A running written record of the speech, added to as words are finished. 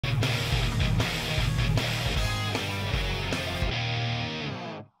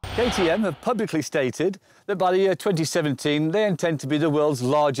KTM have publicly stated that by the year 2017 they intend to be the world's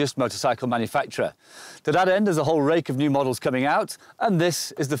largest motorcycle manufacturer. To that end, there's a whole rake of new models coming out, and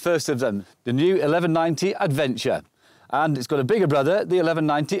this is the first of them, the new 1190 Adventure. And it's got a bigger brother, the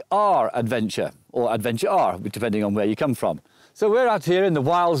 1190R Adventure, or Adventure R, depending on where you come from. So we're out here in the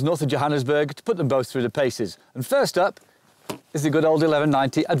wilds north of Johannesburg to put them both through the paces. And first up is the good old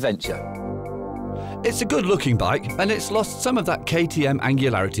 1190 Adventure. It's a good-looking bike, and it's lost some of that KTM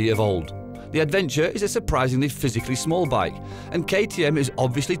angularity of old. The Adventure is a surprisingly physically small bike, and KTM is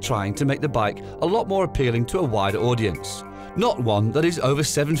obviously trying to make the bike a lot more appealing to a wider audience. Not one that is over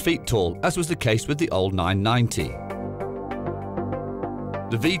 7 feet tall, as was the case with the old 990.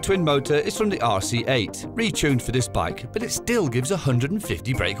 The V-twin motor is from the RC8, retuned for this bike, but it still gives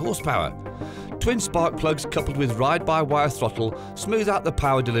 150 brake horsepower. Twin spark plugs coupled with ride-by-wire throttle smooth out the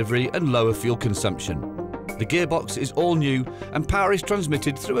power delivery and lower fuel consumption. The gearbox is all new and power is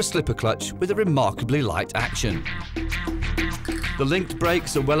transmitted through a slipper clutch with a remarkably light action. The linked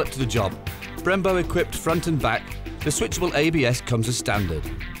brakes are well up to the job. Brembo equipped front and back, the switchable ABS comes as standard.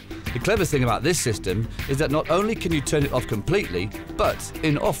 The clever thing about this system is that not only can you turn it off completely, but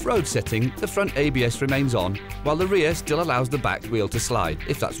in off-road setting, the front ABS remains on, while the rear still allows the back wheel to slide,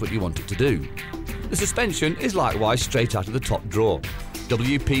 if that's what you want it to do. The suspension is likewise straight out of the top drawer.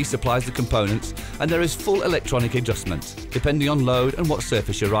 WP supplies the components, and there is full electronic adjustment, depending on load and what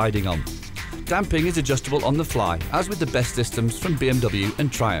surface you're riding on. Damping is adjustable on the fly, as with the best systems from BMW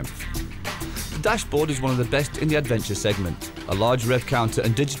and Triumph. The dashboard is one of the best in the Adventure segment. A large rev counter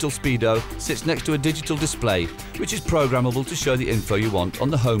and digital speedo sits next to a digital display, which is programmable to show the info you want on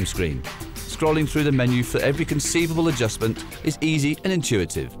the home screen. Scrolling through the menu for every conceivable adjustment is easy and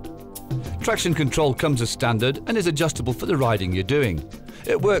intuitive. Traction control comes as standard and is adjustable for the riding you're doing.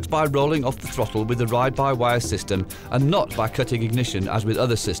 It works by rolling off the throttle with the ride-by-wire system and not by cutting ignition as with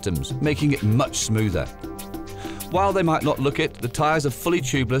other systems, making it much smoother. While they might not look it, the tyres are fully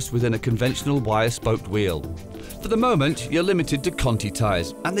tubeless within a conventional wire-spoked wheel. For the moment, you're limited to Conti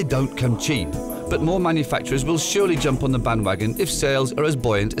tyres, and they don't come cheap, but more manufacturers will surely jump on the bandwagon if sales are as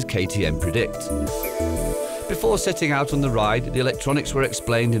buoyant as KTM predict. Before setting out on the ride, the electronics were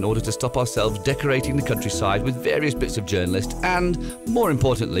explained in order to stop ourselves decorating the countryside with various bits of journalist and, more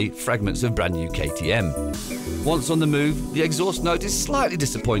importantly, fragments of brand new KTM. Once on the move, the exhaust note is slightly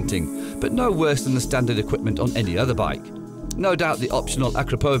disappointing, but no worse than the standard equipment on any other bike. No doubt the optional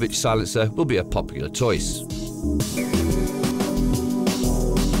Akrapovic silencer will be a popular choice.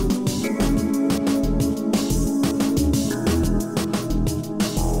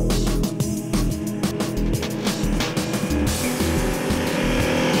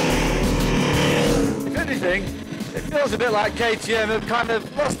 It feels a bit like KTM have kind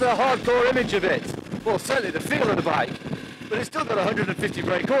of lost their hardcore image a bit. Well, certainly the feel of the bike, but it's still got 150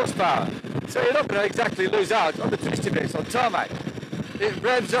 brake horsepower, so you're not going to exactly lose out on the twisty bits on tarmac. It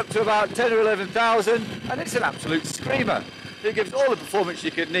revs up to about 10 or 11,000, and it's an absolute screamer. It gives all the performance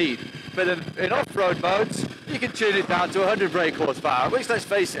you could need, but in off-road modes, you can tune it down to 100 brake horsepower, which, let's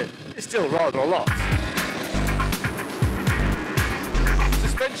face it, is still rather a lot.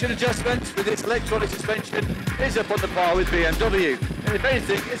 Suspension adjustment with its electronic suspension is up on the par with BMW, and if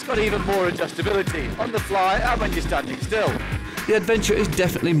anything, it's got even more adjustability on the fly and when you're standing still. The Adventure is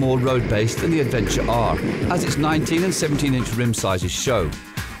definitely more road-based than the Adventure R, as its 19 and 17-inch rim sizes show,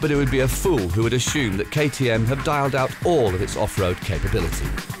 but it would be a fool who would assume that KTM have dialed out all of its off-road capability.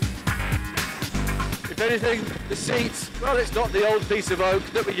 If anything, the seats, well, it's not the old piece of oak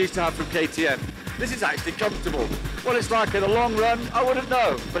that we used to have from KTM. This is actually comfortable. What it's like in the long run, I wouldn't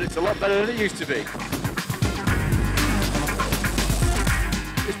know, but it's a lot better than it used to be.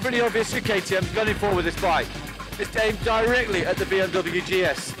 It's pretty obvious who KTM's gunning for with this bike. It's aimed directly at the BMW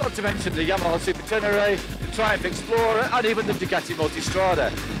GS, not to mention the Yamaha Super Tenere, the Triumph Explorer, and even the Ducati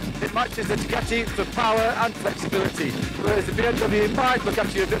Multistrada. It matches the Ducati for power and flexibility, whereas the BMW might look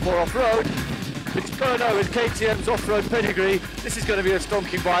after you a bit more off-road. But you've got to know, with KTM's off-road pedigree, this is going to be a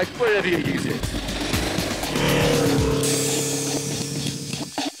stonking bike wherever you use it.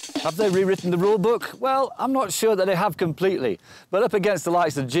 Have they rewritten the rule book? Well, I'm not sure that they have completely. But up against the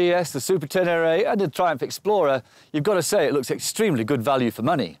likes of the GS, the Super Tenere and the Triumph Explorer, you've got to say it looks extremely good value for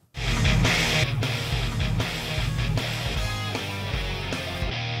money.